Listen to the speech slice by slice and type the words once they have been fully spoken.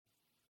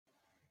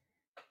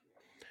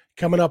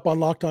Coming up on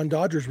Locked On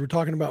Dodgers, we're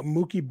talking about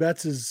Mookie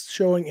Betts'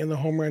 showing in the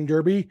home run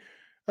derby.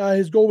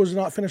 His goal was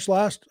not finish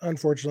last.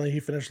 Unfortunately, he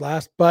finished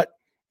last, but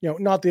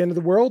not the end of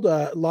the world.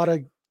 A lot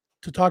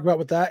to talk about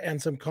with that,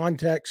 and some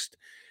context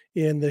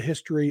in the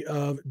history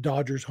of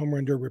Dodgers home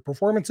run derby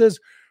performances.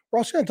 We're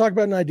also going to talk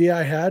about an idea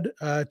I had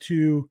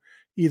to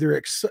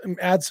either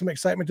add some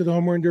excitement to the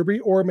home run derby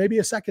or maybe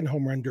a second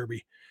home run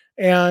derby.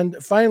 And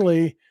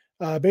finally,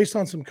 based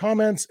on some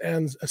comments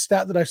and a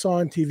stat that I saw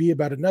on TV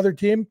about another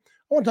team,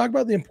 I want to talk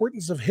about the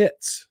importance of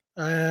hits,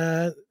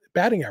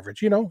 batting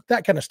average,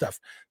 that kind of stuff.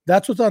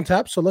 That's what's on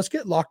tap. So let's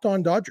get Locked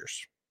On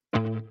Dodgers.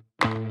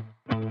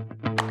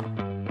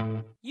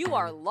 You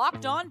are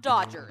Locked On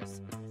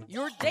Dodgers,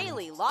 your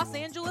daily Los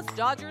Angeles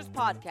Dodgers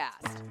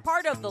podcast.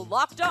 Part of the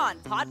Locked On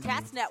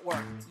Podcast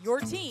Network,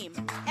 your team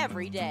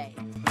every day.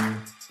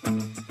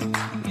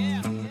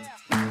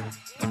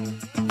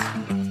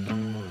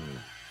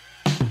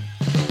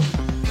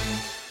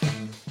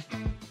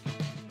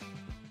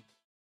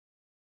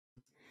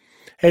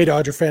 Hey,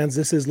 Dodger fans,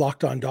 this is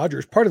Locked On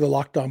Dodgers, part of the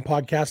Locked On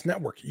Podcast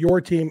Network, your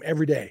team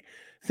every day.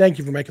 Thank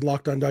you for making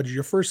Locked On Dodgers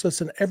your first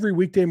listen every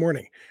weekday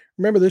morning.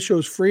 Remember, this show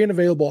is free and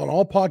available on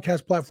all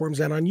podcast platforms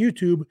and on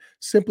YouTube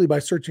simply by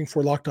searching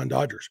for Locked On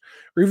Dodgers.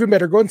 Or even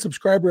better, go and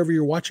subscribe wherever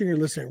you're watching or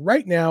listening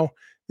right now.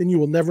 Then you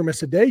will never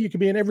miss a day. You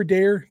can be an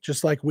everydayer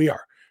just like we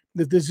are.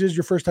 If this is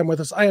your first time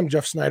with us, I am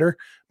Jeff Snyder.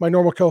 My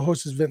normal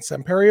co-host is Vince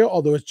Samperio,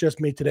 although it's just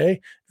me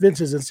today.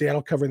 Vince is in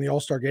Seattle covering the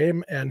All-Star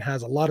game and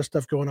has a lot of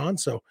stuff going on,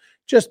 so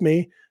just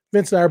me.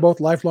 Vince and I are both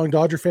lifelong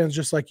Dodger fans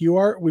just like you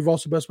are. We've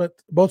also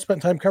both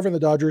spent time covering the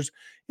Dodgers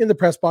in the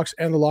press box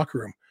and the locker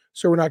room.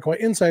 So we're not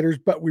quite insiders,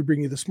 but we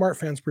bring you the smart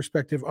fans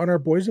perspective on our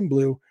boys in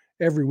blue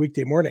every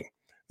weekday morning.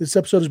 This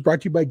episode is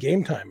brought to you by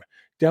Game Time.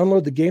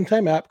 Download the Game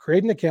Time app,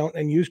 create an account,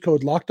 and use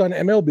code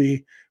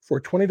LOCKEDONMLB for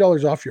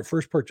 $20 off your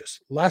first purchase.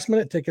 Last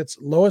minute tickets,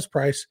 lowest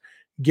price,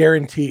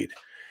 guaranteed.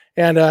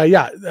 And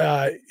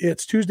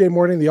it's Tuesday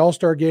morning. The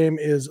All-Star game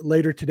is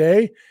later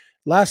today.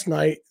 Last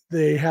night,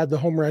 they had the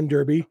home run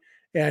derby,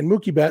 and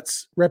Mookie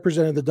Betts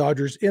represented the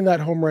Dodgers in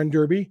that home run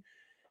derby.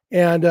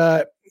 And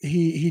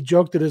he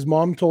joked that his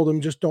mom told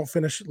him just don't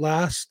finish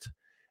last.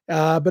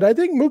 But I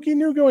think Mookie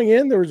knew going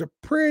in there was a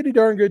pretty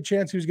darn good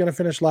chance he was going to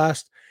finish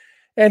last.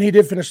 And he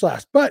did finish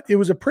last. But it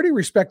was a pretty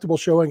respectable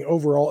showing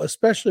overall,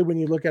 especially when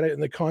you look at it in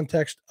the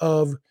context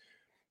of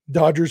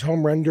Dodgers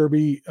home run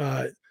derby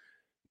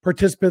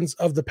participants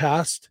of the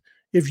past.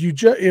 If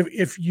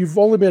you've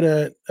only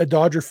been a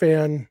Dodger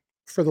fan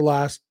for the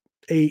last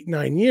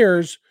 8-9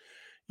 years,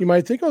 you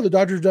might think, the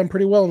Dodgers done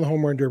pretty well in the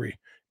home run derby.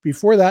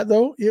 Before that,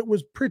 though, it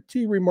was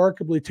pretty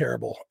remarkably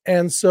terrible.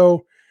 And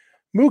so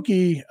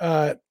Mookie,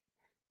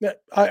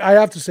 I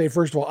have to say,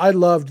 first of all, I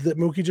loved that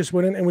Mookie just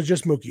went in and was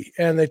just Mookie.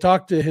 And they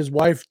talked to his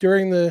wife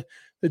during the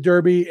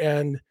derby,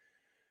 and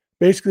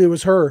basically it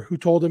was her who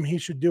told him he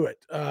should do it.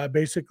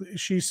 Basically,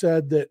 she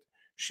said that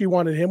she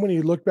wanted him, when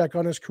he looked back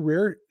on his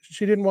career,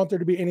 she didn't want there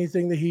to be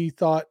anything that he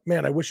thought,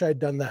 man, I wish I had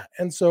done that.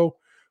 And so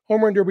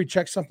home run derby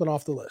checked something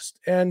off the list,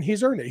 and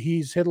he's earned it.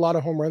 He's hit a lot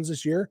of home runs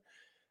this year.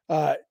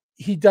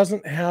 He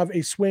doesn't have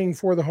a swing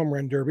for the home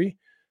run derby.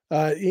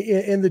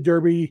 In the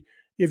derby,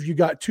 if you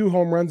got 2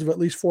 home runs of at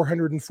least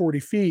 440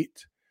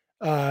 feet,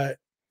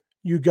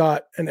 you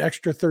got an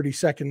extra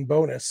 30-second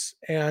bonus.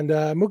 And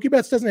Mookie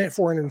Betts doesn't hit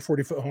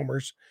 440-foot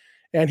homers,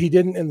 and he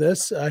didn't in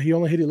this. He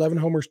only hit 11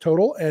 homers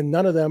total, and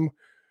none of them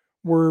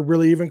were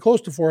really even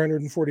close to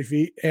 440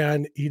 feet.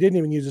 And he didn't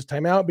even use his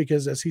timeout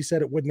because, as he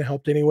said, it wouldn't have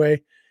helped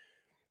anyway.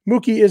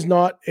 Mookie is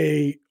not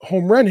a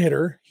home run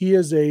hitter. He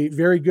is a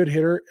very good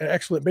hitter, an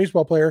excellent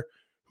baseball player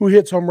who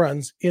hits home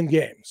runs in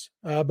games.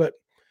 But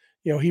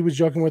he was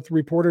joking with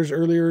reporters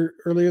earlier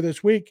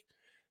this week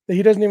that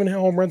he doesn't even hit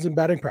home runs in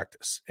batting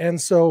practice. And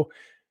so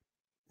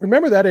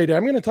remember that, Ada.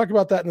 I'm going to talk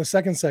about that in the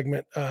second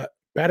segment,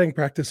 batting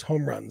practice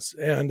home runs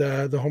and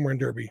the home run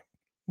derby.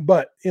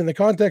 But in the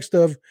context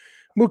of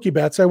Mookie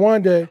Betts, I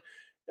wanted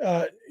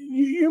to,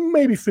 you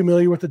may be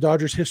familiar with the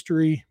Dodgers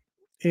history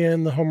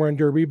in the home run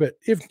derby, but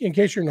in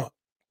case you're not,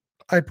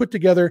 I put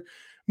together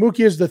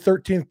Mookie is the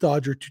 13th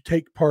Dodger to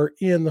take part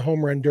in the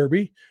home run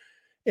derby,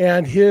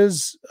 and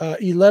his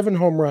 11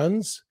 home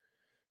runs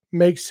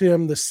makes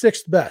him the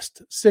 6th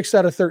best, 6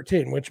 out of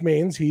 13, which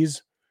means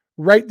he's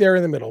right there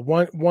in the middle.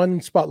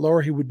 One spot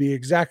lower, he would be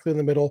exactly in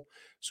the middle.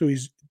 So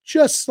he's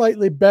just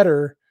slightly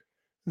better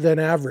than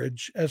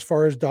average as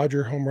far as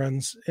Dodger home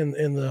runs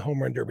in the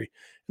home run derby.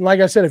 And like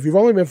I said, if you've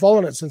only been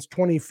following it since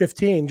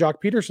 2015,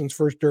 Jock Peterson's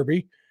first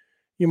derby,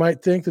 you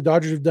might think the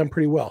Dodgers have done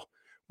pretty well.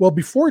 Well,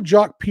 before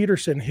Jock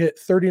Peterson hit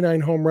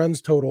 39 home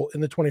runs total in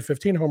the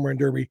 2015 home run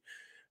derby,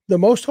 the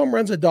most home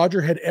runs a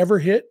Dodger had ever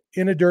hit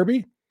in a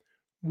derby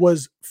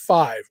was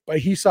 5 by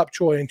Hee-Seop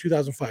Choi in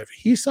 2005.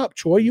 Hee-Seop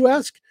Choi, you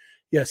ask?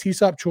 Yes,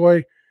 Hee-Seop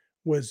Choi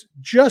was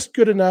just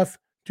good enough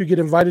to get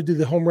invited to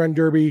the home run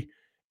derby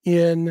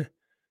in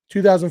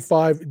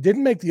 2005.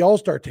 Didn't make the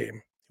All-Star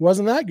team. He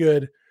wasn't that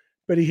good,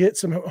 but he hit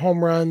some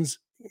home runs,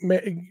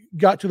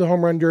 got to the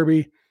home run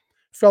derby,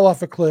 fell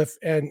off a cliff,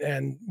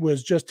 and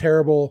was just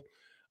terrible.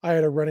 I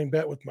had a running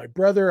bet with my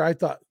brother. I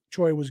thought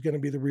Choi was going to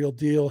be the real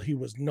deal. He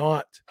was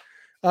not.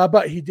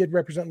 But he did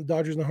represent the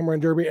Dodgers in the home run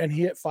derby, and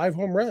he hit 5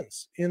 home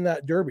runs in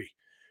that derby,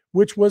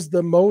 which was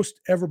the most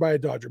ever by a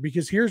Dodger.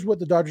 Because here's what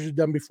the Dodgers had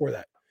done before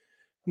that.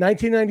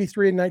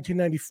 1993 and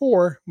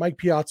 1994, Mike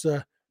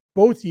Piazza,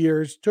 both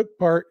years took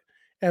part,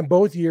 and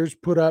both years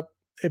put up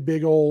a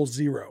big old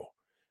 0.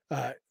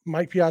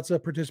 Mike Piazza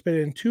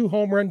participated in 2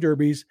 home run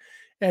derbies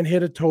and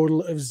hit a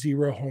total of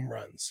 0 home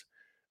runs.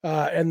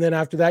 And then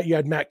after that, you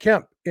had Matt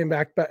Kemp in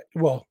back.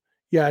 Well,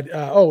 you had,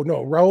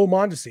 Raul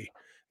Mondesi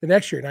the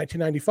next year,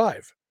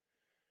 1995.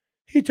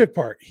 He took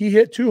part. He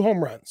hit 2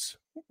 home runs.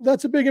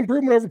 That's a big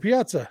improvement over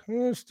Piazza.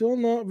 Still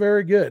not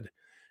very good.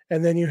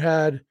 And then you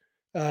had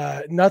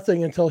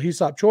nothing until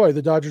Hee-Seop Choi.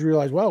 The Dodgers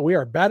realized, well, we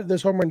are bad at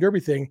this home run derby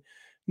thing.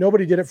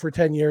 Nobody did it for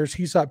 10 years.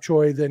 Hee-Seop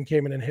Choi then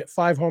came in and hit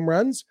 5 home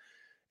runs.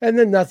 And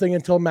then nothing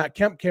until Matt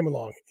Kemp came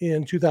along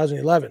in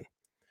 2011.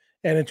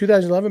 And in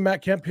 2011,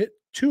 Matt Kemp hit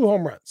 2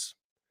 home runs.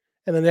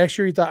 And the next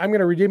year he thought, I'm going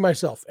to redeem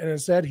myself. And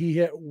instead he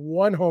hit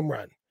 1 home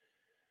run.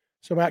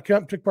 So Matt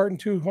Kemp took part in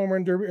 2 home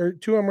run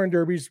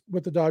derbies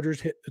with the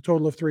Dodgers, hit a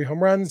total of 3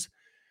 home runs.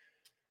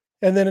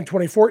 And then in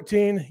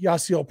 2014,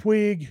 Yasiel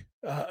Puig,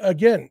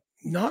 again,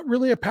 not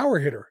really a power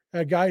hitter,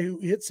 a guy who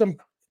hit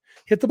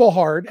the ball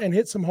hard and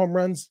hit some home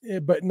runs,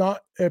 but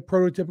not a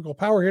prototypical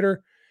power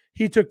hitter.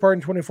 He took part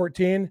in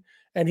 2014,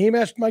 and he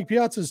matched Mike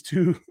Piazza's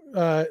 2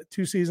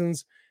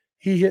 seasons.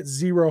 He hit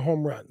 0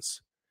 home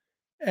runs.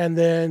 And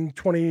then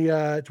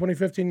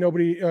 2015,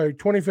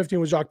 2015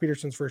 was Jock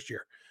Peterson's first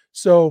year.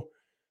 So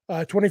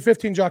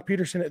 2015, Jock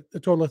Peterson hit a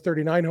total of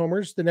 39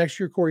 homers. The next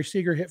year, Corey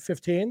Seager hit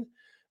 15.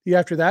 The year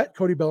after that,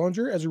 Cody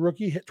Bellinger, as a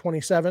rookie, hit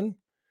 27.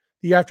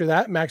 The year after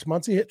that, Max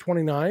Muncy hit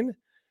 29.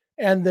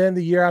 And then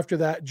the year after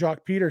that,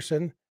 Jock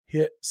Peterson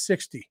hit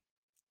 60.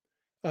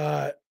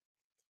 That's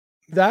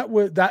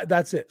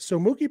it. So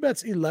Mookie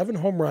Betts 11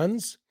 home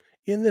runs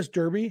in this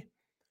derby.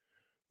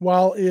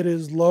 While it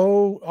is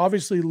low,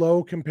 obviously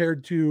low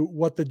compared to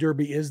what the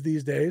derby is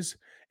these days,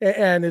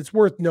 and it's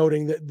worth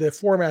noting that the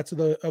formats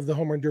of the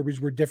home run derbies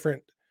were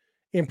different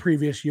in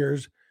previous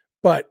years,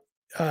 but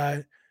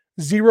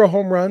 0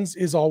 home runs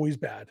is always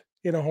bad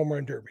in a home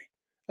run derby.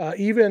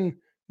 Even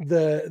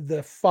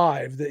the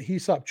 5 that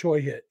Hee-Seop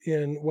Choi hit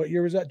in, what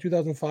year was that?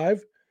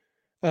 2005.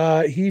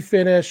 He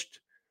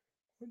finished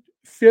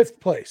 5th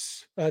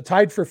place,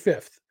 tied for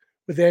 5th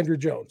with Andrew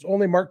Jones.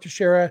 Only Mark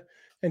Teixeira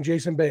and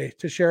Jason Bay.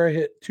 Teixeira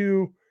hit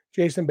 2,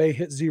 Jason Bay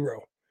hit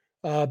 0.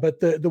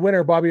 But the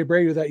winner, Bobby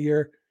Abreu, that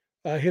year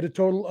hit a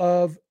total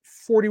of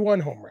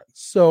 41 home runs.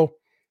 So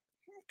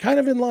kind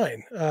of in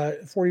line,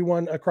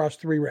 41 across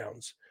 3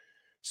 rounds.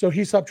 So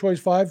Hee-Seop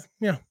Choi's 5,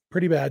 yeah,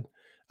 pretty bad.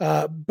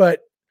 But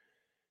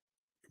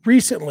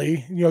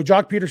recently,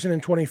 Jock Peterson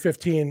in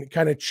 2015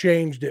 kind of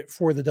changed it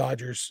for the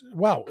Dodgers.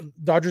 Wow,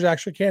 Dodgers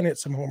actually can hit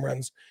some home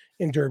runs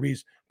in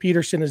derbies.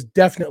 Peterson is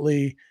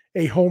definitely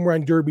a home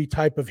run derby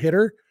type of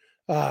hitter.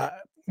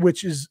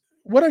 Which is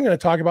what I'm going to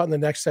talk about in the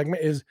next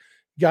segment, is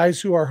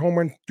guys who are home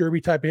run derby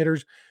type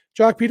hitters.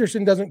 Jock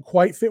Peterson doesn't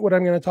quite fit what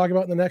I'm going to talk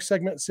about in the next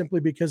segment, simply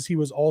because he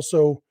was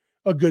also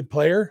a good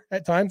player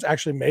at times,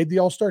 actually made the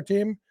All-Star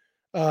team.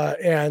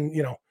 And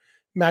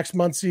Max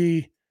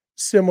Muncy,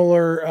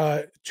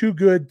 similar, too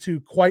good to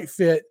quite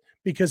fit,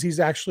 because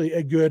he's actually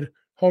a good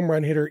home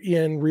run hitter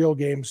in real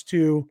games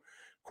too.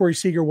 Corey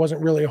Seager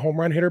wasn't really a home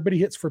run hitter, but he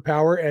hits for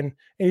power, and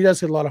he does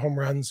hit a lot of home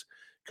runs.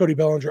 Cody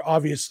Bellinger,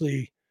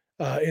 obviously,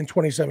 in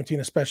 2017,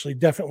 especially,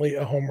 definitely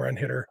a home run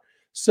hitter.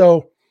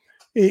 So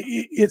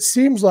it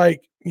seems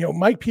like,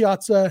 Mike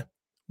Piazza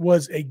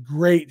was a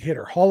great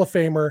hitter, Hall of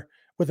Famer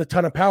with a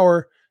ton of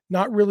power,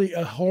 not really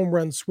a home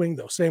run swing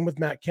though. Same with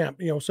Matt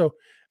Kemp, so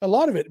a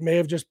lot of it may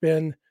have just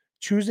been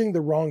choosing the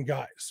wrong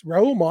guys.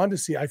 Raul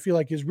Mondesi, I feel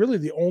like, is really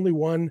the only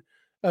one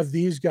of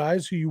these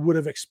guys who you would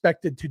have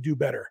expected to do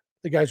better.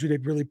 The guys who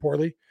did really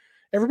poorly.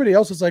 Everybody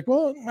else is like,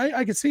 well,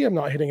 I could see him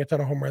not hitting a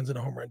ton of home runs in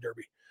a home run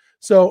derby.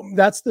 So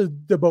that's the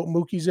boat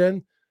Mookie's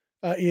in,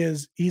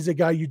 is he's a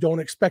guy you don't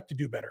expect to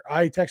do better.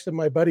 I texted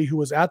my buddy who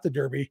was at the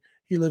derby.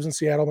 He lives in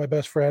Seattle, my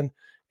best friend.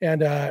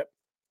 And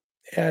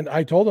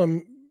I told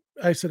him,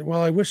 I said,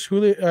 well, I wish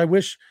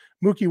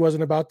Mookie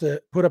wasn't about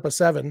to put up a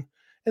 7, and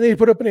then he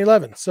put up an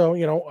 11. So,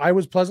 I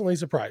was pleasantly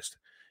surprised.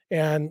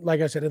 And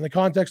like I said, in the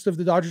context of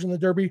the Dodgers in the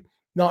derby,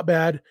 not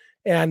bad.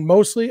 And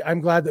mostly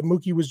I'm glad that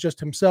Mookie was just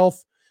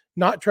himself,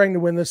 not trying to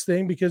win this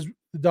thing, because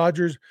the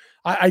Dodgers,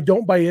 I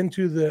don't buy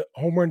into the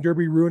home run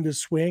derby ruined his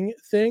swing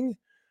thing,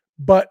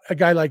 but a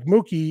guy like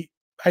Mookie,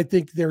 I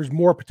think there's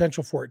more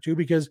potential for it too,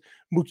 because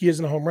Mookie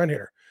isn't a home run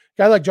hitter.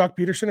 A guy like Jock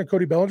Peterson and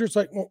Cody Bellinger, it's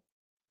like, well,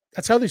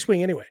 that's how they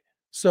swing anyway.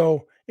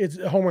 So it's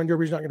a home run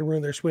derby is not going to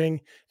ruin their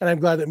swing. And I'm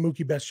glad that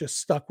Mookie Betts just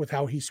stuck with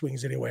how he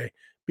swings anyway,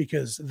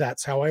 because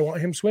that's how I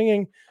want him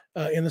swinging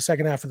in the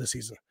second half of the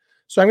season.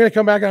 So I'm going to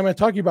come back and I'm going to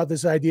talk to you about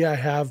this idea I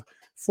have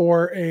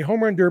for a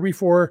home run derby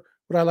for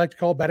what I like to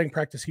call batting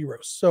practice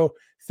heroes. So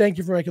thank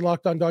you for making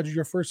Locked On Dodgers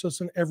your first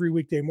listen every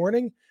weekday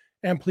morning,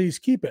 and please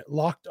keep it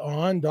Locked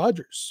On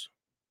Dodgers.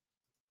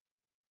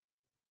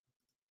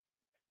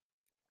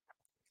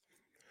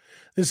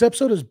 This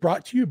episode is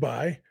brought to you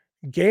by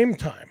Game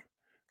Time.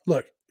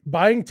 Look,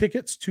 buying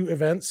tickets to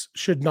events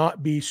should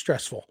not be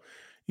stressful.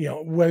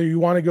 Whether you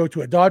want to go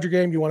to a Dodger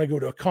game, you want to go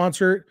to a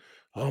concert.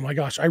 Oh my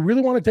gosh, I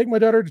really want to take my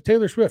daughter to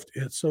Taylor Swift.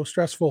 It's so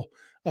stressful.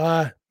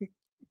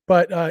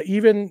 But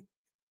even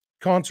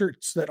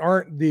concerts that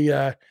aren't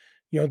the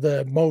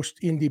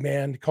most in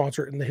demand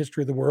concert in the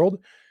history of the world,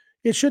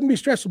 it shouldn't be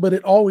stressful, but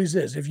it always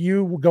is. If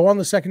you go on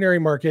the secondary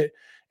market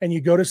and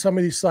you go to some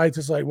of these sites,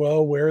 it's like,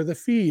 well, where are the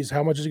fees?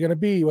 How much is it going to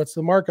be? What's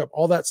the markup?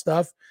 All that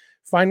stuff,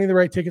 finding the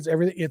right tickets,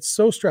 everything. It's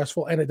so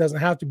stressful, and it doesn't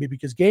have to be,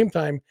 because Game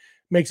Time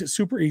makes it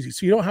super easy.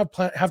 So you don't have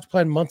to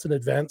plan months in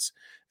advance.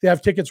 They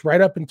have tickets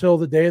right up until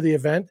the day of the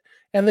event,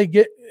 and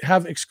they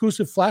have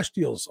exclusive flash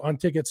deals on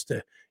tickets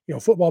to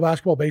football,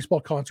 basketball,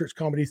 baseball, concerts,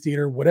 comedy,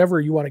 theater, whatever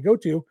you want to go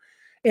to.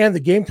 And the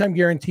Game Time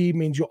guarantee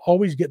means you'll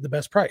always get the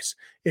best price.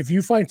 If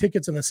you find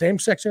tickets in the same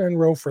section and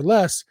row for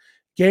less,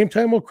 Game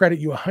Time will credit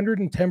you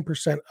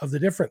 110% of the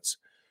difference.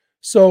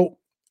 So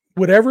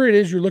whatever it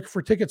is you're looking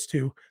for tickets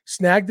to,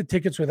 snag the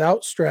tickets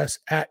without stress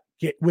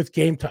with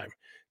Game Time.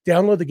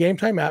 Download the Game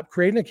Time app,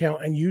 create an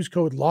account, and use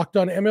code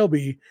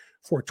LOCKEDONMLB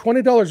for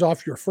 $20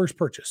 off your first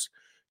purchase.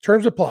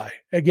 Terms apply.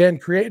 Again,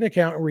 create an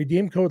account and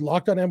redeem code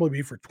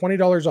LOCKEDONMLB for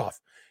 $20 off.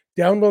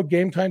 Download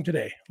Game Time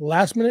today.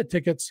 Last minute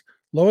tickets,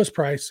 lowest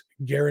price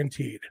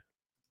guaranteed.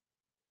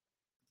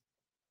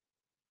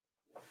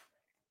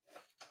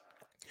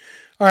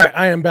 All right,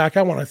 I am back.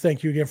 I want to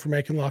thank you again for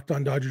making Locked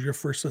On Dodgers your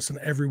first listen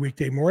every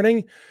weekday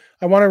morning.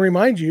 I want to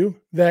remind you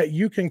that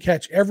you can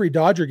catch every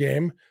Dodger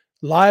game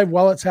live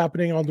while it's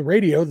happening on the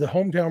radio, the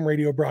hometown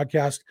radio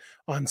broadcast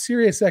on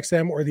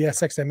SiriusXM or the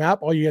SXM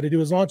app. All you got to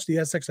do is launch the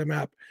SXM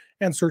app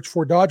and search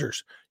for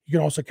Dodgers. You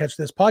can also catch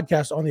this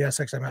podcast on the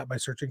SXM app by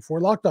searching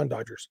for Locked On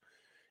Dodgers.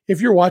 If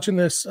you're watching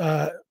this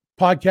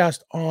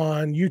podcast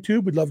on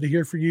YouTube, we'd love to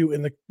hear from you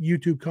in the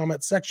YouTube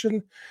comment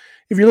section.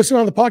 If you're listening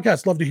on the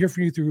podcast, love to hear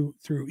from you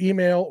through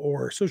email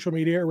or social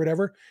media or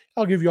whatever.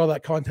 I'll give you all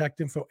that contact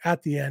info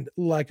at the end,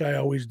 like I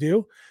always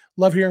do.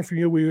 Love hearing from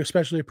you. We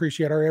especially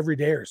appreciate our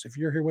everydayers. If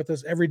you're here with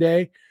us every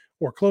day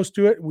or close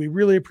to it, we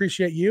really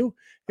appreciate you.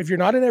 If you're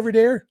not an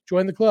everydayer,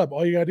 join the club.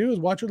 All you got to do is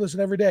watch or listen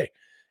every day.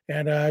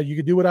 And you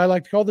can do what I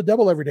like to call the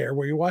double everydayer,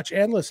 where you watch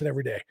and listen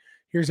every day.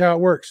 Here's how it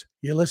works.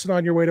 You listen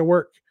on your way to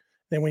work.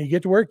 Then when you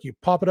get to work, you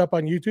pop it up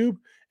on YouTube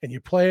and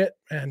you play it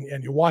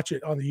and you watch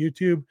it on the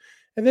YouTube.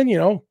 And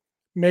then,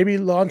 maybe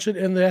launch it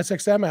in the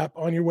SXM app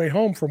on your way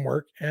home from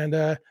work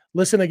and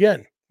listen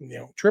again,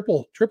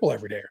 triple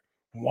every day.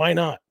 Why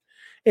not?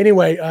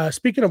 Anyway,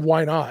 speaking of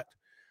why not,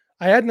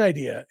 I had an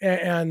idea,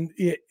 and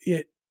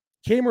it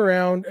came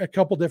around a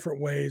couple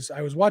different ways.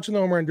 I was watching the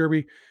Home Run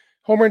Derby.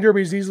 Home Run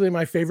Derby is easily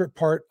my favorite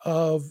part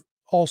of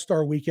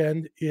All-Star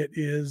Weekend. It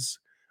is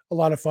a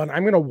lot of fun.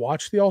 I'm going to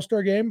watch the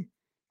All-Star game.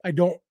 I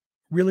don't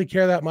really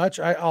care that much.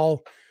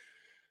 I'll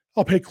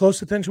pay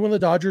close attention when the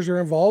Dodgers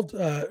are involved.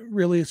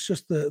 Really, it's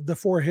just the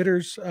four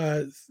hitters.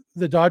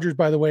 The Dodgers,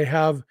 by the way,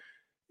 have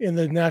in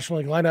the National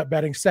League lineup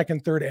batting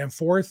second, third, and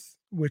fourth,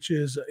 which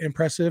is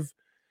impressive.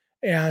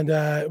 And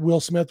Will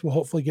Smith will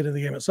hopefully get in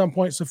the game at some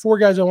point. So 4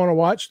 guys I want to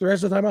watch. The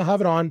rest of the time I'll have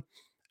it on.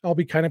 I'll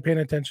be kind of paying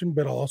attention,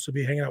 but I'll also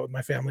be hanging out with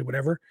my family,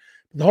 whatever.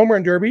 The Home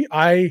Run Derby,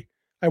 I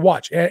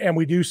watch, and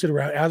we do sit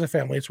around as a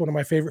family. It's one of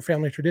my favorite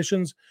family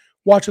traditions,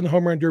 watching the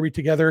Home Run Derby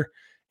together.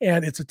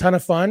 And it's a ton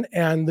of fun.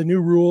 And the new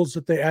rules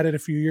that they added a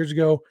few years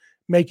ago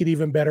make it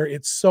even better.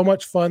 It's so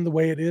much fun the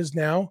way it is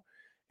now.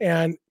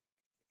 And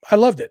I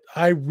loved it.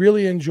 I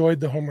really enjoyed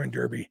the Home Run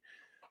Derby.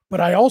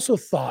 But I also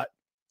thought,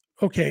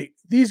 okay,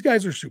 these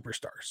guys are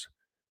superstars.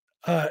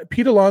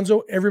 Pete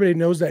Alonso, everybody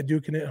knows that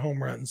dude can hit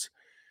home runs.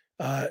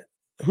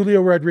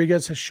 Julio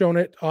Rodriguez has shown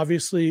it,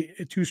 obviously,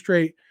 2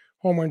 straight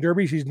home run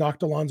derbies. He's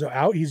knocked Alonso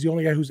out. He's the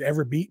only guy who's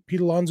ever beat Pete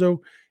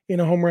Alonso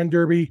in a home run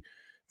derby.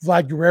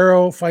 Vlad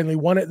Guerrero finally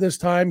won it this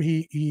time.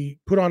 He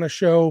put on a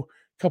show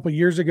a couple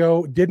years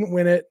ago, didn't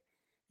win it.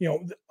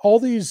 All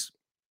these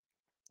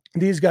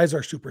guys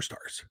are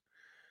superstars.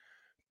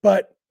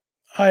 But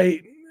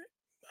I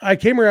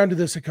came around to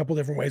this a couple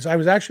different ways. I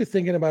was actually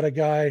thinking about a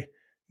guy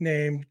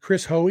named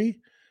Chris Hoey.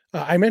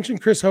 I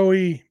mentioned Chris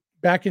Hoey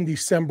back in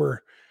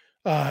December,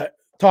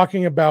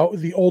 talking about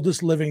the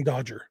oldest living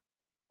Dodger.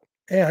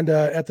 And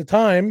at the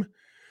time,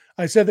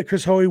 I said that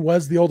Chris Hoey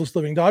was the oldest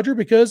living Dodger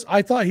because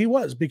I thought he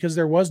was, because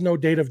there was no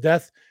date of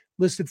death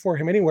listed for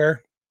him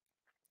anywhere.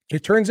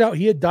 It turns out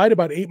he had died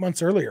about 8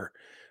 months earlier,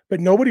 but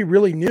nobody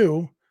really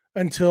knew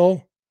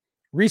until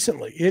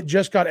recently. It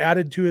just got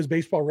added to his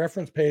baseball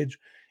reference page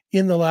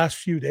in the last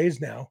few days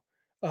now.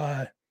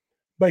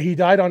 But he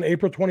died on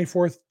April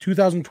 24th,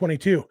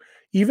 2022.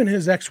 Even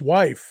his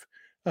ex-wife,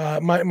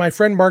 my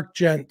friend Mark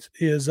Gent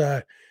is,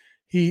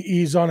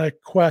 he's on a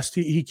quest.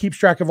 He keeps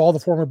track of all the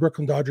former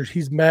Brooklyn Dodgers.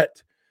 He's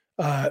met,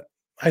 I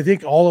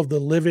think, all of the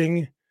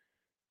living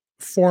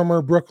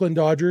former Brooklyn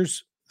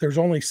Dodgers. There's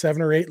only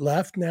 7 or 8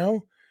 left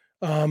now.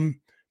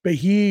 But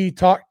he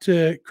talked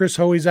to Chris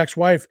Hoey's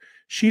ex-wife.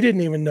 She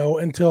didn't even know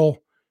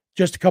until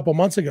just a couple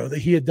months ago that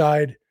he had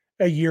died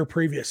a year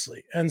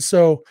previously. And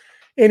so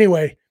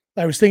anyway,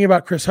 I was thinking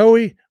about Chris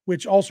Hoey,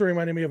 which also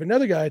reminded me of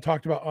another guy I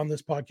talked about on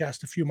this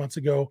podcast a few months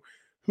ago,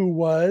 who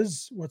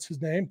was, what's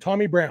his name?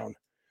 Tommy Brown.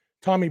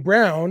 Tommy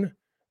Brown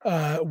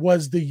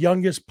was the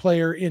youngest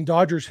player in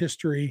Dodgers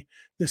history,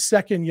 the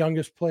second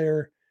youngest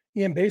player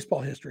in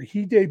baseball history.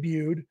 He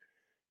debuted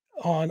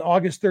on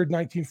August 3rd,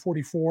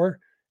 1944,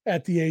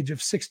 at the age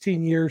of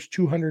 16 years,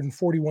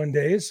 241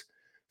 days.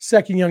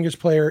 Second youngest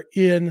player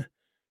in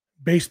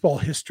baseball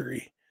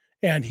history.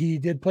 And he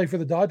did play for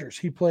the Dodgers.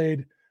 He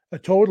played a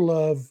total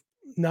of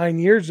 9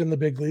 years in the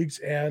big leagues,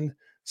 and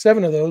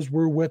 7 of those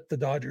were with the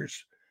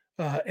Dodgers.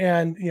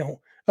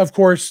 Of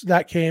course,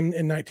 that came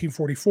in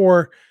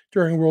 1944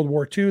 during World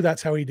War II.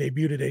 That's how he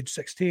debuted at age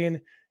 16.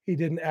 He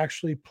didn't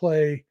actually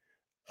play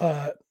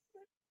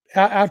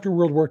after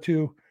World War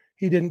II.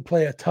 He didn't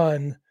play a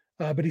ton,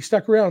 but he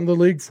stuck around the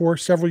league for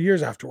several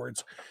years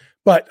afterwards.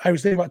 But I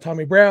was thinking about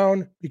Tommy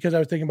Brown because I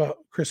was thinking about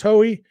Chris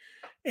Hoey.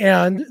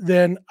 And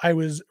then I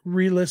was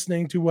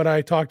re-listening to what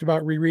I talked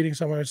about, rereading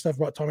some of my stuff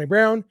about Tommy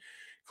Brown,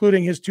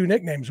 including his 2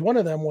 nicknames. One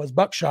of them was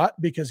Buckshot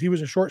because he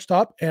was a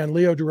shortstop, and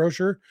Leo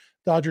DeRocher,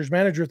 Dodgers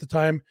manager at the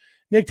time,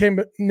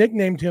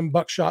 nicknamed him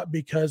Buckshot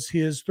because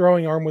his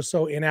throwing arm was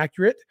so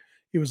inaccurate.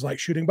 He was like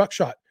shooting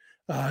buckshot.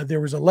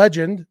 There was a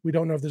legend, we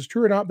don't know if this is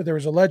true or not, but there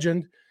was a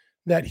legend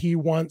that he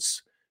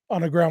once,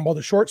 on a ground ball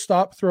to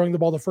shortstop, throwing the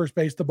ball to first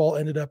base, the ball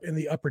ended up in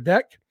the upper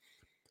deck.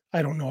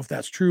 I don't know if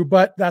that's true,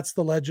 but that's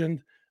the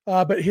legend.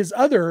 But his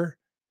other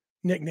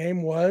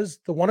nickname was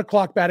the 1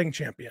 o'clock batting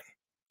champion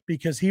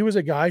because he was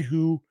a guy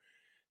who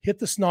hit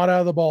the snot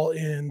out of the ball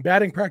in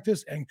batting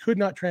practice and could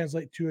not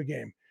translate to a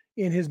game.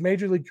 In his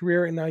major league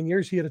career in 9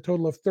 years, he had a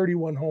total of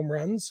 31 home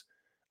runs.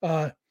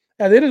 And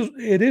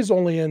it is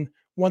only in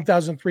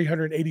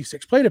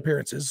 1,386 plate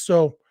appearances.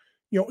 So,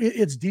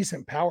 it's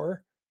decent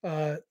power.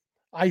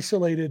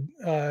 Isolated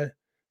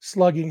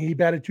slugging. He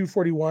batted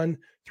 241,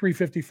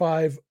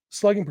 355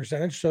 slugging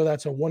percentage. So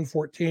that's a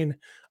 114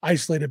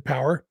 isolated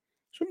power.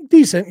 So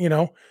decent,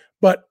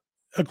 but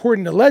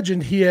according to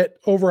legend, he hit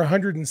over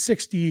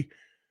 160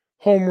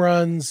 home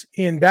runs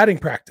in batting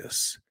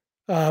practice,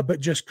 but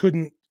just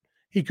couldn't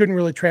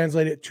really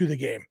translate it to the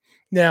game.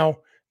 Now,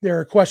 there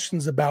are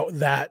questions about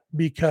that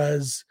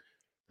because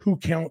who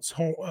counts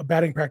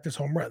batting practice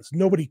home runs?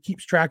 Nobody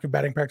keeps track of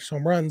batting practice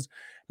home runs.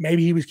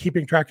 Maybe he was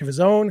keeping track of his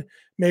own.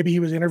 Maybe he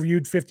was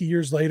interviewed 50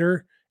 years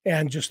later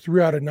and just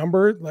threw out a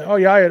number like, oh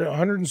yeah, I had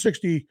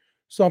 160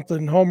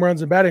 something home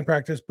runs in batting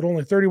practice, but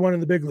only 31 in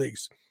the big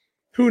leagues.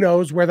 Who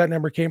knows where that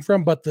number came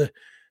from? But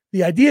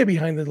the idea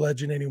behind the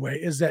legend anyway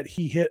is that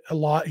he hit a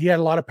lot. He had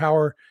a lot of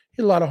power,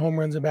 hit a lot of home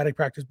runs in batting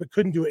practice, but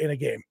couldn't do it in a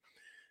game.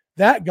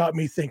 That got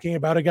me thinking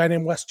about a guy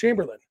named Wes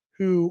Chamberlain,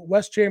 who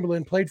Wes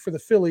Chamberlain played for the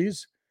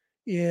Phillies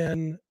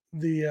in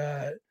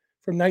the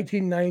from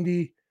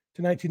 1990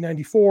 to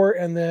 1994,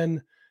 and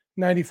then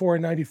 94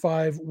 and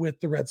 95 with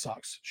the Red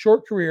Sox.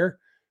 Short career,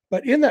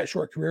 but in that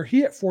short career,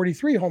 he hit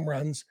 43 home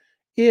runs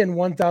in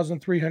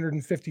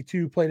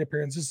 1,352 plate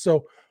appearances.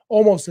 So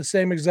almost the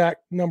same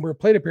exact number of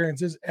plate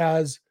appearances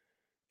as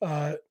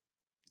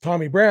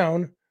Tommy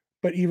Brown,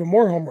 but even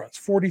more home runs,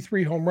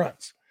 43 home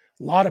runs.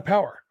 A lot of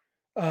power.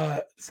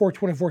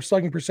 424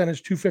 slugging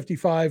percentage,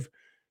 255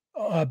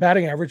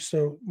 batting average.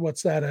 So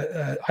what's that?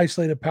 A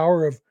isolated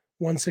power of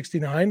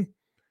 169.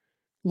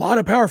 A lot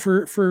of power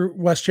for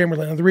Wes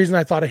Chamberlain. And the reason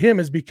I thought of him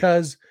is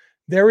because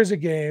there was a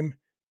game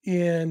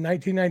in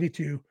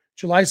 1992,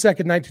 July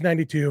 2nd,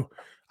 1992.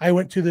 I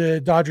went to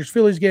the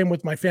Dodgers-Phillies game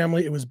with my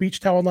family. It was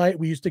beach towel night.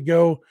 We used to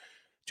go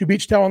to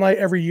beach towel night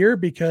every year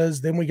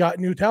because then we got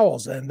new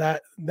towels, and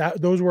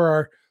those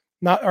were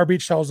not our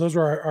beach towels. Those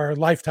were our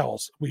life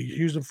towels. We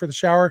used them for the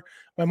shower.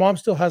 My mom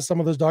still has some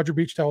of those Dodger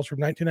beach towels from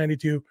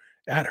 1992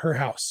 at her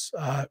house.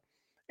 But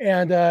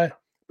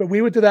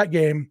we went to that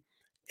game,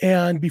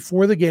 and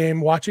before the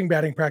game, watching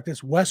batting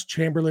practice, Wes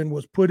Chamberlain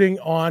was putting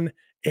on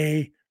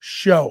a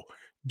show.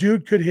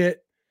 Dude could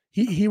hit.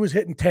 He was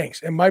hitting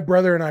tanks, and my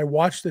brother and I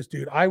watched this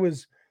dude. I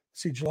was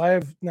July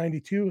of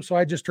 92, so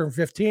I just turned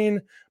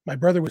 15. My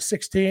brother was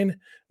 16.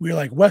 We were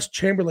like, Wes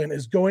Chamberlain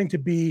is going to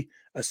be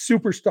a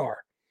superstar.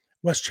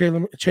 Wes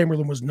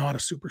Chamberlain was not a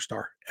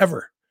superstar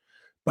ever,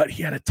 but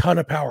he had a ton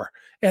of power.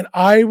 And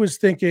I was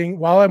thinking,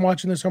 while I'm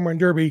watching this home run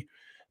derby,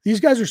 these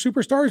guys are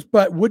superstars,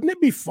 but wouldn't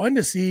it be fun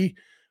to see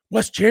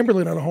Wes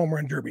Chamberlain on a home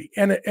run derby?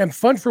 And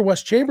fun for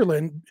Wes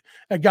Chamberlain,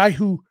 a guy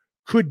who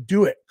could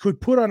do it, could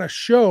put on a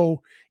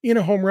show in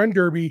a home run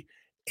derby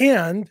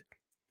and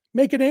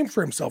make a name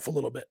for himself a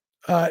little bit.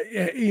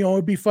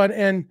 It'd be fun.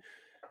 And,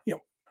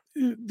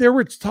 there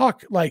was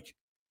talk like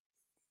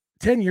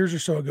 10 years or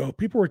so ago,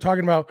 people were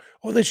talking about,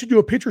 they should do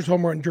a pitcher's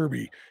home run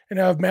derby and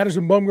have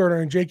Madison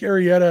Bumgarner and Jake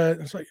Arrieta.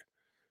 And it's like,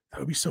 that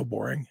would be so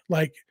boring.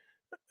 Like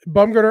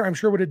Bumgarner, I'm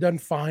sure would have done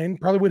fine.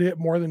 Probably would have hit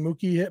more than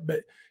Mookie hit,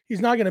 but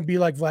he's not going to be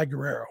like Vlad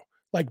Guerrero.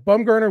 Like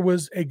Bumgarner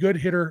was a good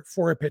hitter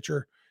for a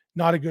pitcher,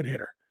 not a good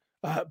hitter.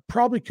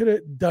 Probably could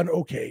have done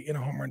okay in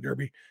a home run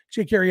derby.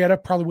 Jake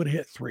Arrieta probably would have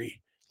hit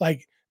 3.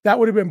 Like that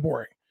would have been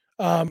boring.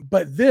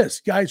 But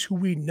guys who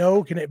we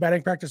know can hit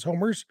batting practice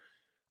homers,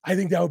 I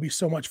think that would be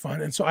so much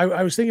fun. And so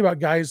I was thinking about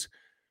guys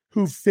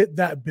who fit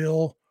that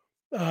bill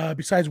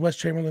besides Wes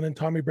Chamberlain and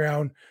Tommy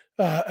Brown.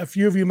 A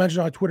few of you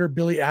mentioned on Twitter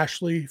Billy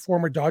Ashley,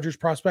 former Dodgers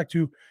prospect,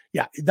 who,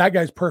 yeah, that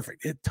guy's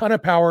perfect. A ton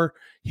of power,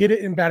 hit it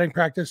in batting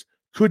practice,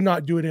 could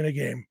not do it in a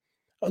game.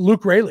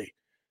 Luke Raley,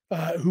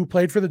 who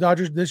played for the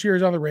Dodgers this year,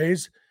 is on the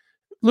Rays.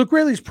 Luke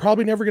Raley's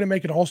probably never going to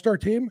make an all-star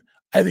team.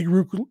 I think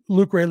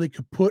Luke Raley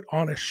could put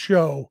on a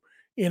show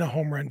in a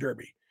home run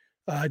derby.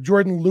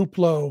 Jordan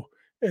Luplow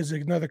is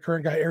another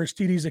current guy.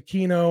 Aristides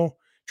Aquino,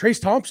 Trace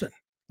Thompson.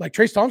 Like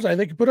Trace Thompson, I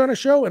think could put on a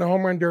show in a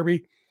home run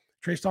derby.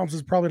 Trace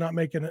Thompson's probably not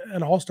making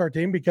an all-star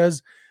team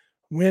because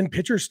when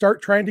pitchers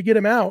start trying to get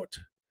him out,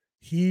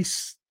 he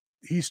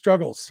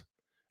struggles.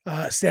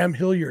 Sam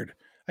Hilliard,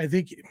 I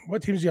think,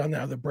 what team is he on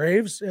now? The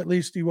Braves, at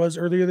least he was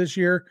earlier this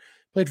year.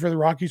 Played for the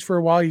Rockies for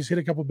a while. He's hit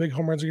a couple big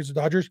home runs against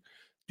the Dodgers.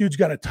 Dude's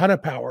got a ton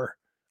of power,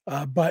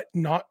 but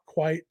not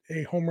quite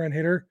a home run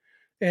hitter.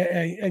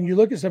 And you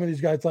look at some of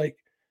these guys like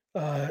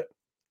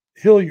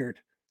Hilliard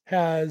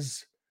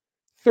has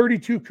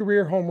 32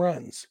 career home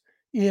runs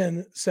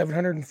in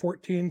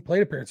 714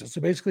 plate appearances.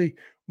 So basically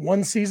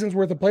one season's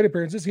worth of plate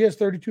appearances, he has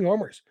 32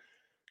 homers.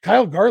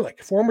 Kyle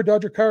Garlick, former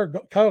Dodger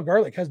Kyle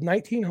Garlick, has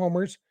 19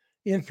 homers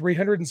in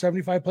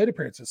 375 plate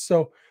appearances.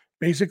 So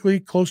basically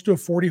close to a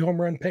 40 home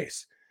run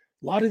pace.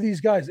 A lot of these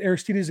guys,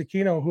 Aristides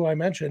Aquino, who I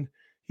mentioned,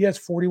 he has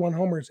 41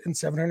 homers in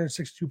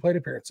 762 plate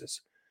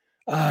appearances.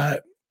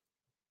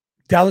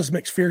 Dallas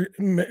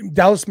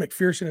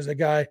McPherson is a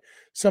guy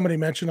somebody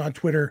mentioned on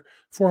Twitter,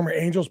 former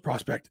Angels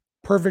prospect.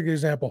 Perfect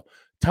example.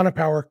 Ton of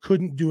power,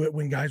 couldn't do it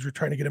when guys were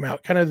trying to get him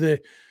out. Kind of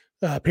the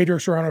Pedro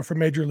Serrano from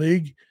Major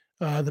League.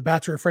 The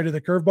bats are afraid of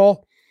the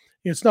curveball.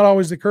 It's not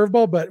always the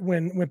curveball, but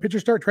when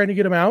pitchers start trying to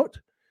get him out,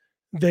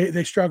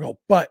 they struggle.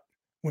 But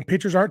when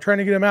pitchers aren't trying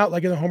to get him out,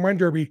 like in the home run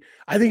derby,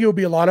 I think it would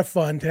be a lot of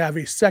fun to have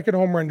a second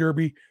home run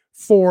derby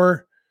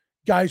for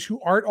guys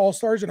who aren't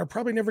all-stars and are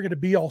probably never going to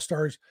be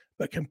all-stars,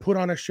 but can put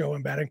on a show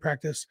in batting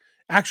practice.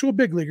 Actual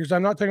big leaguers.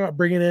 I'm not talking about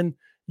bringing in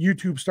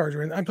YouTube stars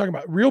or anything. I'm talking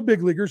about real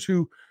big leaguers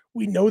who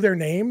we know their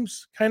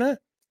names kind of,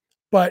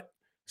 but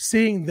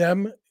seeing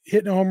them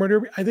hitting a home run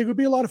derby, I think would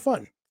be a lot of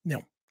fun.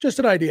 Just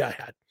an idea I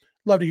had.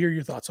 Love to hear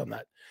your thoughts on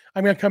that.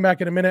 I'm going to come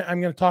back in a minute. I'm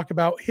going to talk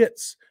about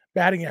hits,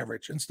 batting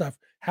average and stuff,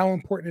 how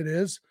important it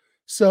is.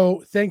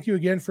 So thank you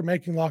again for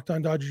making Locked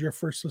On Dodgers your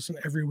first listen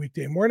every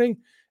weekday morning.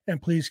 And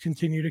please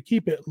continue to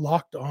keep it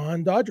Locked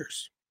On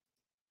Dodgers.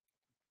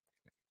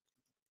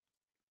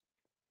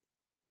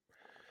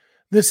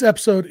 This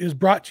episode is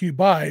brought to you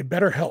by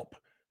BetterHelp.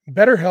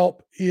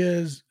 BetterHelp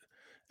is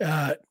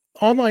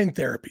online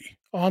therapy,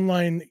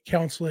 online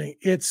counseling.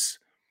 It's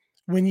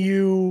when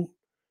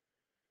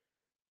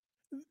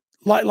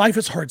life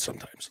is hard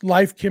sometimes.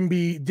 Life can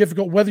be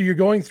difficult, whether you're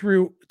going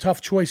through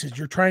tough choices,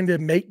 you're trying to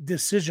make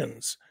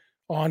decisions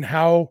on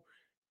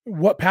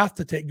what path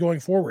to take going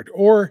forward,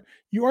 or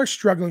you are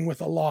struggling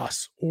with a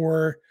loss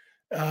or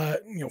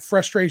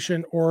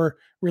frustration or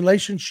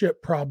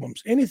relationship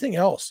problems, anything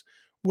else.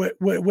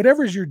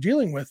 Whatever you're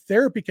dealing with,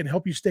 therapy can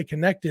help you stay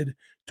connected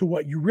to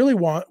what you really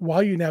want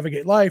while you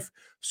navigate life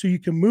so you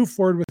can move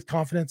forward with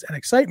confidence and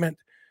excitement.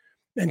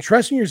 And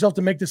trusting yourself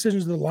to make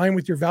decisions that align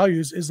with your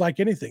values is like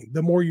anything.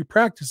 The more you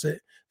practice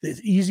it, the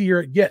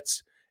easier it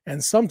gets.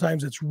 And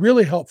sometimes it's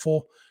really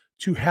helpful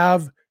to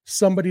have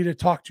somebody to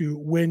talk to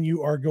when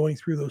you are going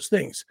through those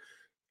things.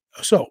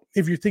 So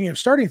if you're thinking of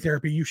starting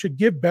therapy, you should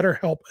give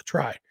BetterHelp a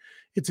try.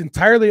 It's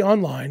entirely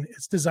online.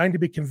 It's designed to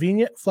be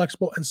convenient,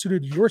 flexible, and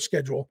suited to your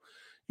schedule.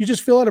 You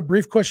just fill out a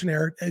brief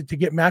questionnaire to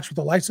get matched with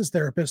a licensed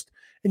therapist,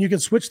 and you can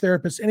switch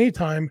therapists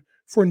anytime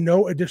for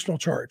no additional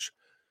charge.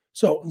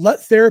 So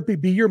let therapy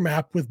be your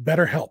map with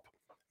BetterHelp.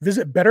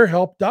 Visit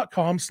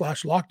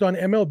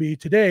betterhelp.com/lockedonmlb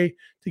today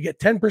to get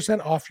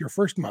 10% off your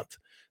first month.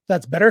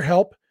 That's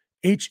BetterHelp,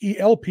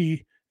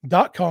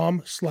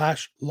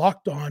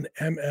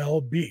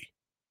 HELP.com/lockedonmlb.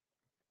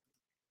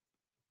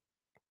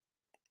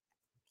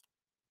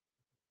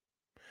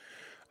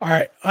 All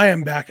right, I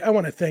am back. I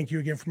want to thank you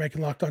again for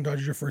making Locked On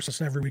Dodgers your first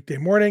listen every weekday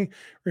morning.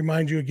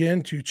 Remind you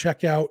again to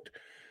check out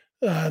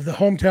the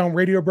hometown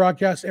radio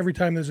broadcast every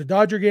time there's a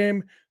Dodger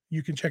game.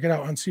 You can check it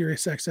out on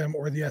SiriusXM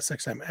or the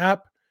SXM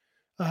app.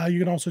 You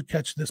can also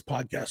catch this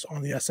podcast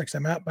on the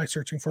SXM app by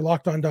searching for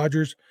Locked On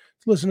Dodgers.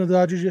 To listen to the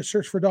Dodgers, just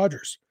search for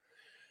Dodgers.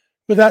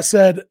 With that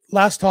said,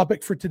 last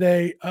topic for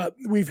today.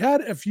 We've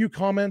had a few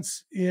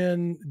comments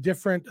in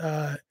different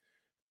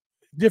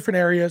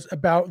areas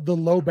about the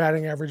low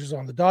batting averages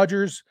on the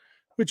Dodgers,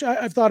 which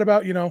I've thought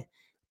about.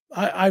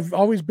 I've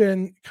always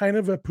been kind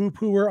of a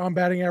poo-pooer on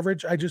batting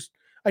average. I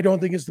don't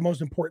think it's the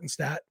most important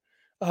stat.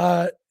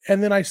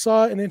 And then I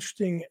saw an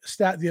interesting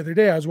stat the other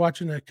day. I was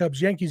watching the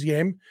Cubs-Yankees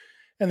game,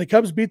 and the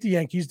Cubs beat the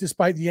Yankees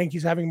despite the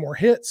Yankees having more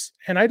hits.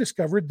 And I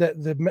discovered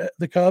that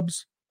the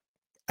Cubs,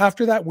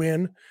 after that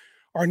win,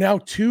 are now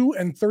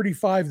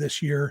 2-35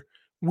 this year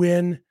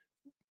when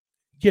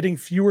getting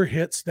fewer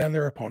hits than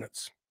their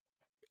opponents.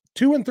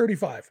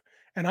 2-35.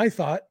 And I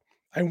thought,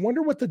 I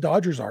wonder what the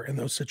Dodgers are in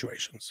those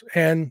situations.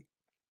 And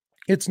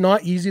it's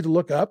not easy to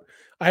look up.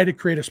 I had to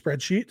create a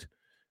spreadsheet.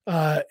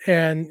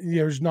 And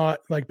there's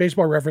not, like,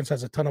 Baseball Reference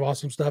has a ton of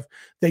awesome stuff.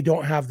 They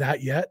don't have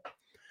that yet.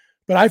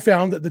 But I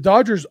found that the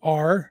Dodgers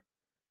are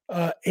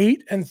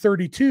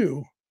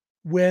 8-32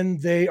 when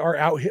they are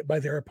out hit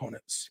by their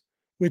opponents,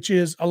 which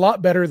is a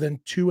lot better than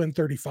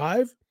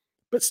 2-35,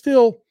 but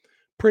still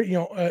pretty,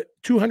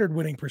 200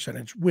 winning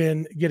percentage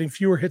when getting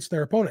fewer hits than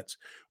their opponents.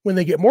 When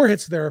they get more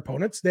hits than their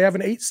opponents, they have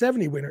an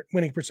 870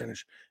 winning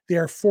percentage. They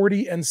are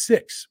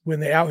 40-6 when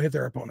they out hit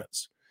their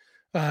opponents.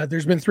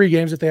 There's been 3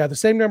 games that they have the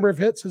same number of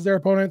hits as their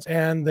opponents,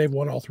 and they've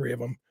won all 3 of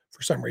them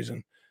for some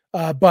reason.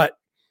 But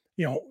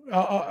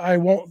I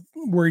won't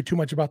worry too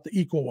much about the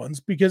equal ones,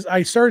 because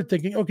I started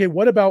thinking, okay,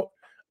 what about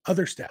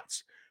other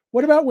stats?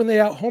 What about when they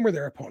out homer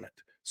their opponent?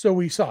 So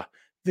we saw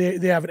they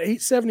have an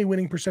 870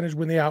 winning percentage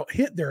when they out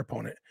hit their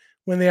opponent.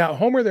 When they out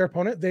homer their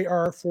opponent, they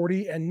are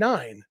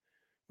 40-9,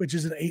 which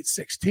is an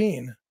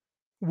 816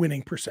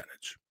 winning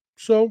percentage.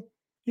 So,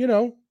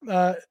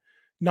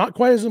 not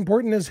quite as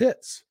important as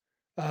hits.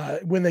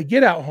 When they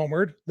get out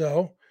homered,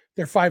 though,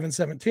 they're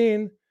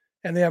 5-17,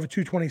 and they have a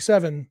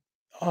 227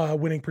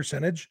 winning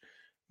percentage,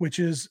 which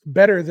is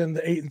better than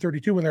the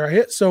 8-32 when they're out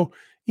hit. So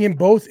in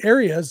both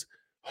areas,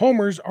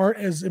 homers aren't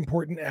as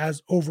important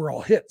as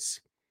overall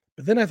hits.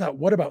 But then I thought,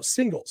 what about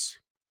singles?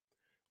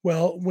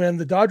 Well, when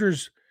the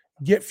Dodgers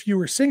get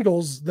fewer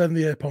singles than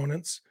the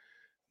opponents,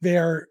 they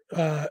are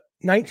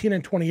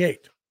 19-28.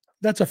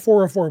 That's a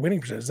 404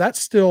 winning percentage.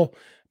 That's still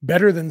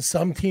better than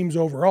some teams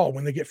overall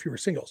when they get fewer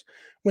singles.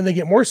 When they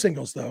get more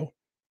singles, though,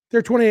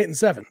 they're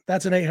 28-7.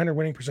 That's an 800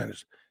 winning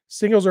percentage.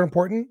 Singles are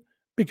important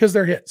because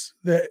they're hits.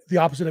 The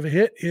opposite of a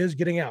hit is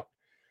getting out.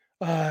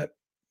 How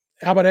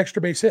about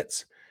extra base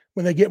hits?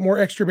 When they get more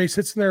extra base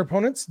hits than their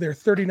opponents, they're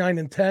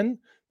 39-10.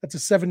 That's a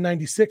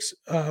 796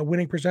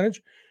 winning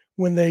percentage.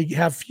 When they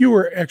have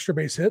fewer extra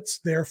base hits,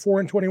 they're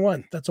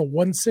 4-21. That's a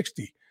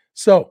 160.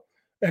 So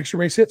extra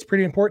base hits,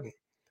 pretty important.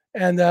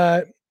 And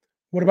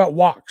what about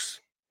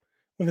walks?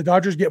 When the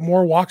Dodgers get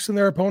more walks than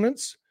their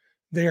opponents,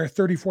 they are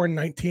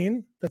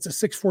 34-19. That's a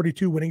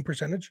 642 winning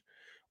percentage.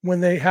 When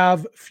they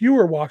have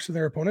fewer walks than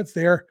their opponents,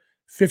 they are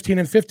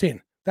 15-15.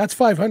 That's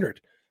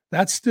 500.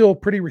 That's still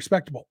pretty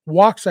respectable.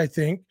 Walks, I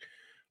think,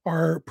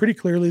 are pretty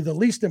clearly the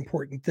least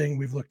important thing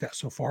we've looked at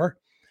so far.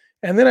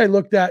 And then I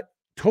looked at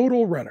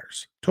total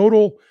runners,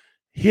 total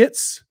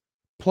hits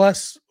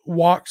plus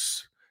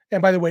walks.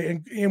 And by the way,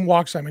 in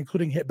walks, I'm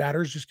including hit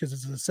batters just because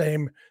it's the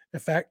same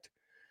effect.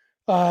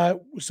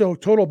 So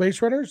total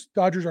base runners,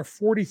 Dodgers are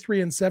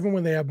 43-7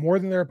 when they have more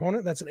than their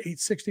opponent. That's an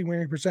 860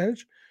 winning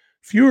percentage.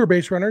 Fewer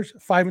base runners,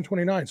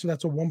 5-29. So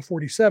that's a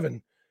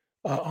 147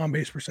 on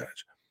base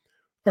percentage,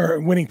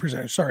 or winning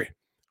percentage. Sorry.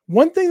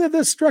 One thing that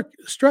this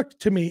struck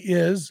to me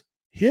is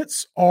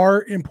hits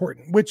are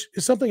important, which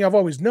is something I've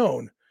always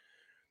known.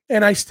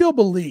 And I still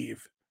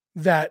believe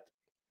that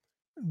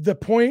the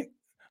point,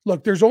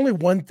 look, there's only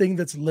one thing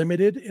that's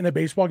limited in a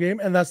baseball game,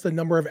 and that's the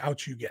number of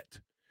outs you get.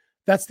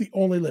 That's the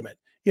only limit.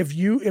 If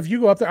you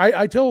go up there,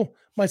 I tell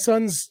my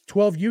son's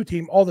 12U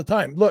team all the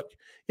time, look,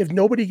 if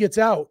nobody gets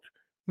out,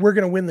 we're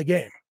going to win the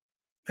game.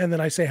 And then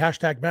I say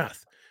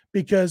 #math,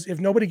 because if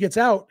nobody gets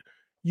out,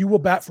 you will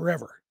bat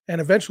forever.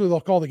 And eventually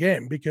they'll call the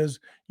game because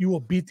you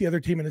will beat the other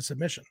team in a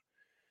submission.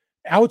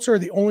 Outs are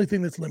the only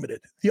thing that's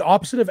limited. The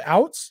opposite of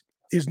outs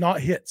is not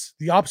hits.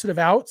 The opposite of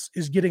outs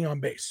is getting on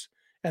base.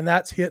 And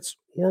that's hits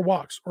or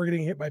walks or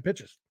getting hit by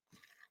pitches.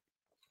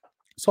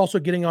 It's also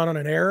getting on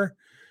an error.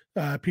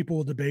 People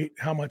will debate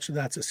how much of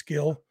that's a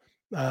skill.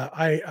 We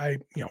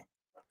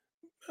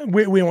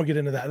won't get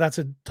into that. That's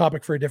a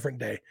topic for a different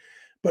day.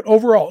 But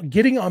overall,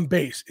 getting on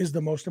base is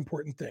the most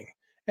important thing.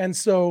 And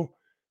so,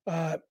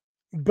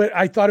 but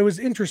I thought it was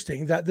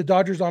interesting that the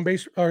Dodgers on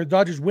base, or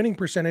Dodgers winning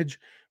percentage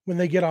when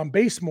they get on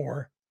base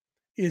more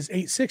is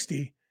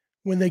 860.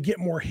 When they get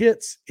more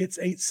hits, it's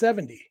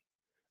 870.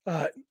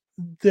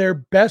 Their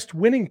best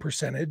winning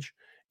percentage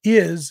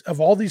is,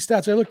 of all these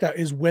stats I looked at,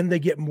 is when they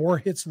get more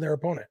hits than their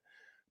opponent.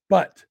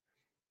 But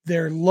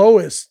their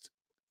lowest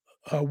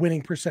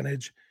winning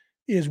percentage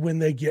is when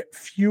they get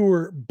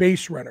fewer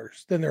base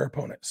runners than their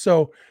opponent.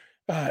 So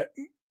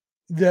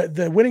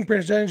the winning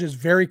percentage is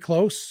very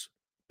close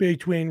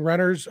between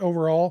runners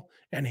overall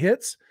and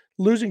hits.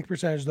 Losing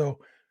percentage, though,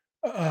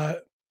 a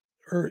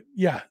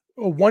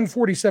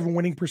 147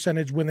 winning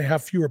percentage when they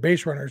have fewer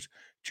base runners,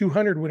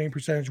 200 winning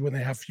percentage when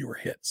they have fewer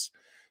hits.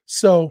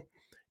 So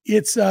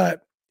it's kind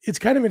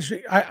of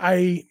interesting.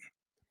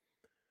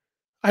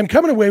 I'm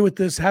coming away with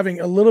this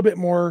having a little bit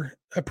more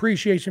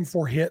appreciation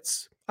for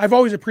hits. I've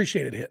always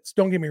appreciated hits,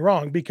 don't get me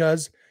wrong,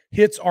 because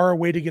hits are a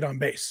way to get on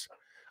base.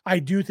 I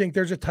do think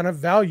there's a ton of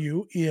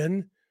value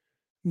in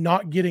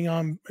not getting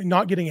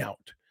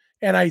out.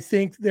 And I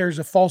think there's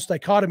a false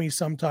dichotomy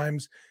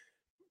sometimes.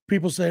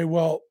 People say,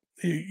 well,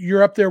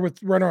 you're up there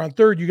with runner on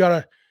third.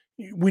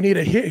 We need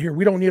a hit here.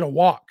 We don't need a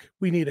walk.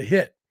 We need a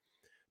hit.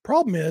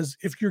 Problem is,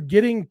 if you're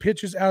getting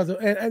pitches out of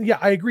and yeah,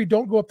 I agree,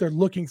 don't go up there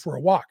looking for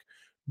a walk.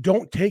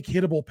 Don't take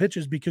hittable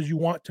pitches because you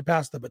want to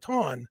pass the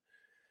baton.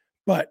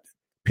 But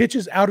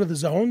pitches out of the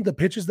zone, the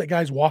pitches that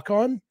guys walk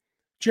on,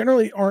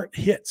 generally aren't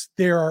hits.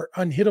 They are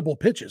unhittable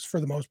pitches for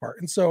the most part.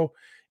 And so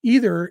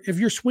either if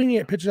you're swinging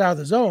at pitches out of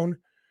the zone,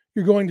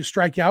 you're going to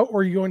strike out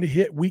or you're going to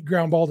hit weak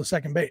ground ball to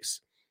second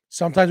base.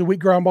 Sometimes a weak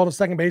ground ball to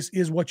second base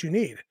is what you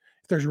need.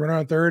 If there's a runner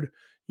on third,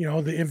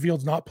 the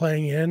infield's not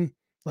playing in,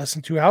 less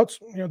than 2 outs,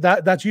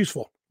 that's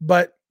useful.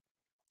 But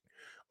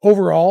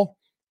overall,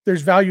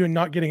 there's value in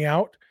not getting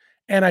out.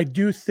 And I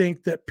do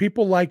think that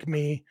people like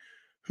me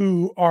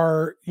who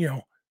are,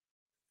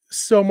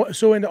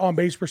 so into on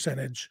base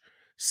percentage,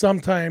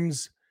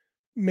 sometimes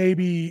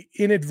maybe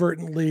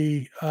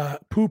inadvertently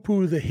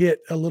poo-poo the hit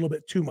a little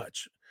bit too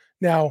much.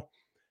 Now,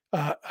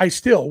 I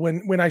still,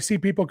 when I see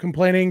people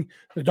complaining,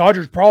 the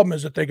Dodgers' problem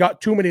is that they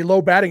got too many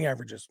low batting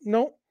averages.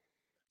 No,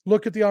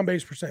 look at the on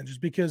base percentages,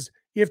 because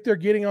if they're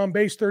getting on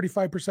base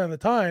 35% of the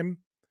time,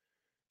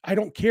 I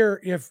don't care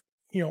if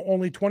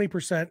only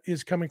 20%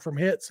 is coming from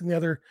hits and the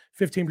other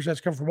 15% is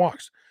coming from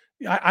walks.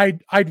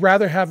 I'd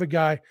rather have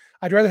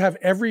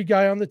every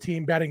guy on the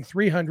team batting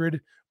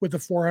 300 with a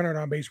 400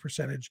 on base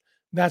percentage.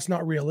 That's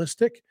not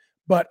realistic,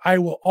 but I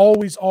will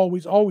always,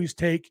 always, always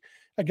take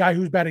a guy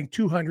who's batting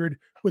 200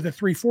 with a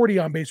 340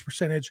 on base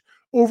percentage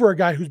over a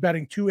guy who's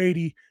batting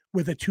 280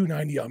 with a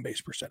 290 on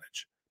base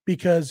percentage,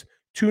 because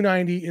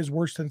 290 is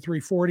worse than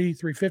 340,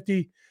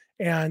 350.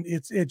 And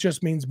it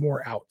just means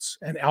more outs,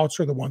 and outs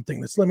are the one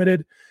thing that's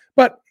limited.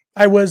 But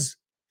I was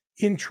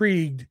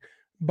intrigued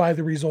by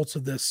the results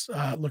of this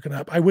looking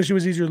up. I wish it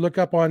was easier to look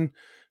up on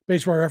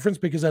Baseball Reference,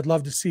 because I'd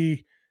love to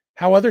see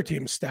how other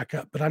teams stack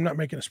up, but I'm not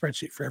making a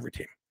spreadsheet for every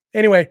team.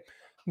 Anyway,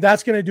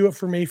 that's going to do it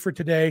for me for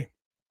today.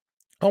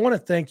 I want to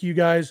thank you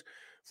guys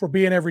for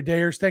being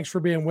everydayers. Thanks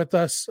for being with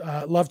us.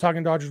 Love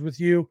talking Dodgers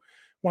with you.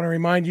 Want to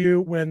remind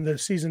you, when the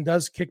season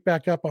does kick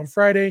back up on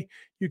Friday,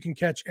 you can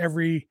catch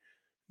every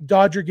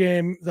Dodger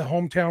game, the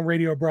hometown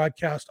radio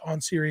broadcast, on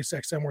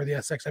SiriusXM or the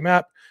SXM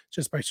app,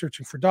 just by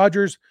searching for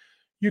Dodgers.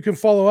 You can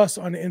follow us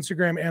on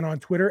Instagram and on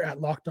Twitter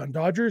at Locked On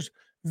Dodgers.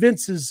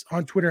 Vince is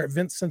on Twitter at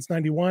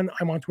VinceSense91.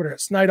 I'm on Twitter at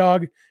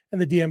Snydog, and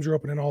the DMs are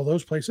open in all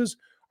those places.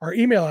 Our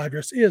email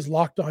address is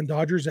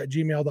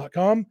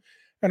lockedondodgers@gmail.com.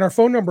 And our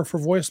phone number for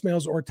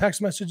voicemails or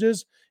text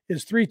messages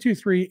is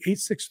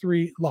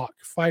 323-863-LOCK,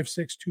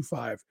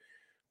 5625.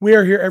 We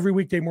are here every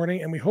weekday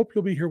morning, and we hope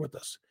you'll be here with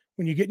us.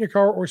 When you get in your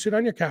car or sit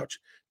on your couch,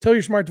 tell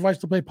your smart device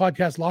to play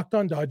podcast Locked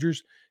On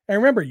Dodgers. And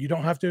remember, you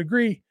don't have to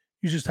agree.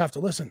 You just have to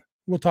listen.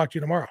 We'll talk to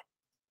you tomorrow.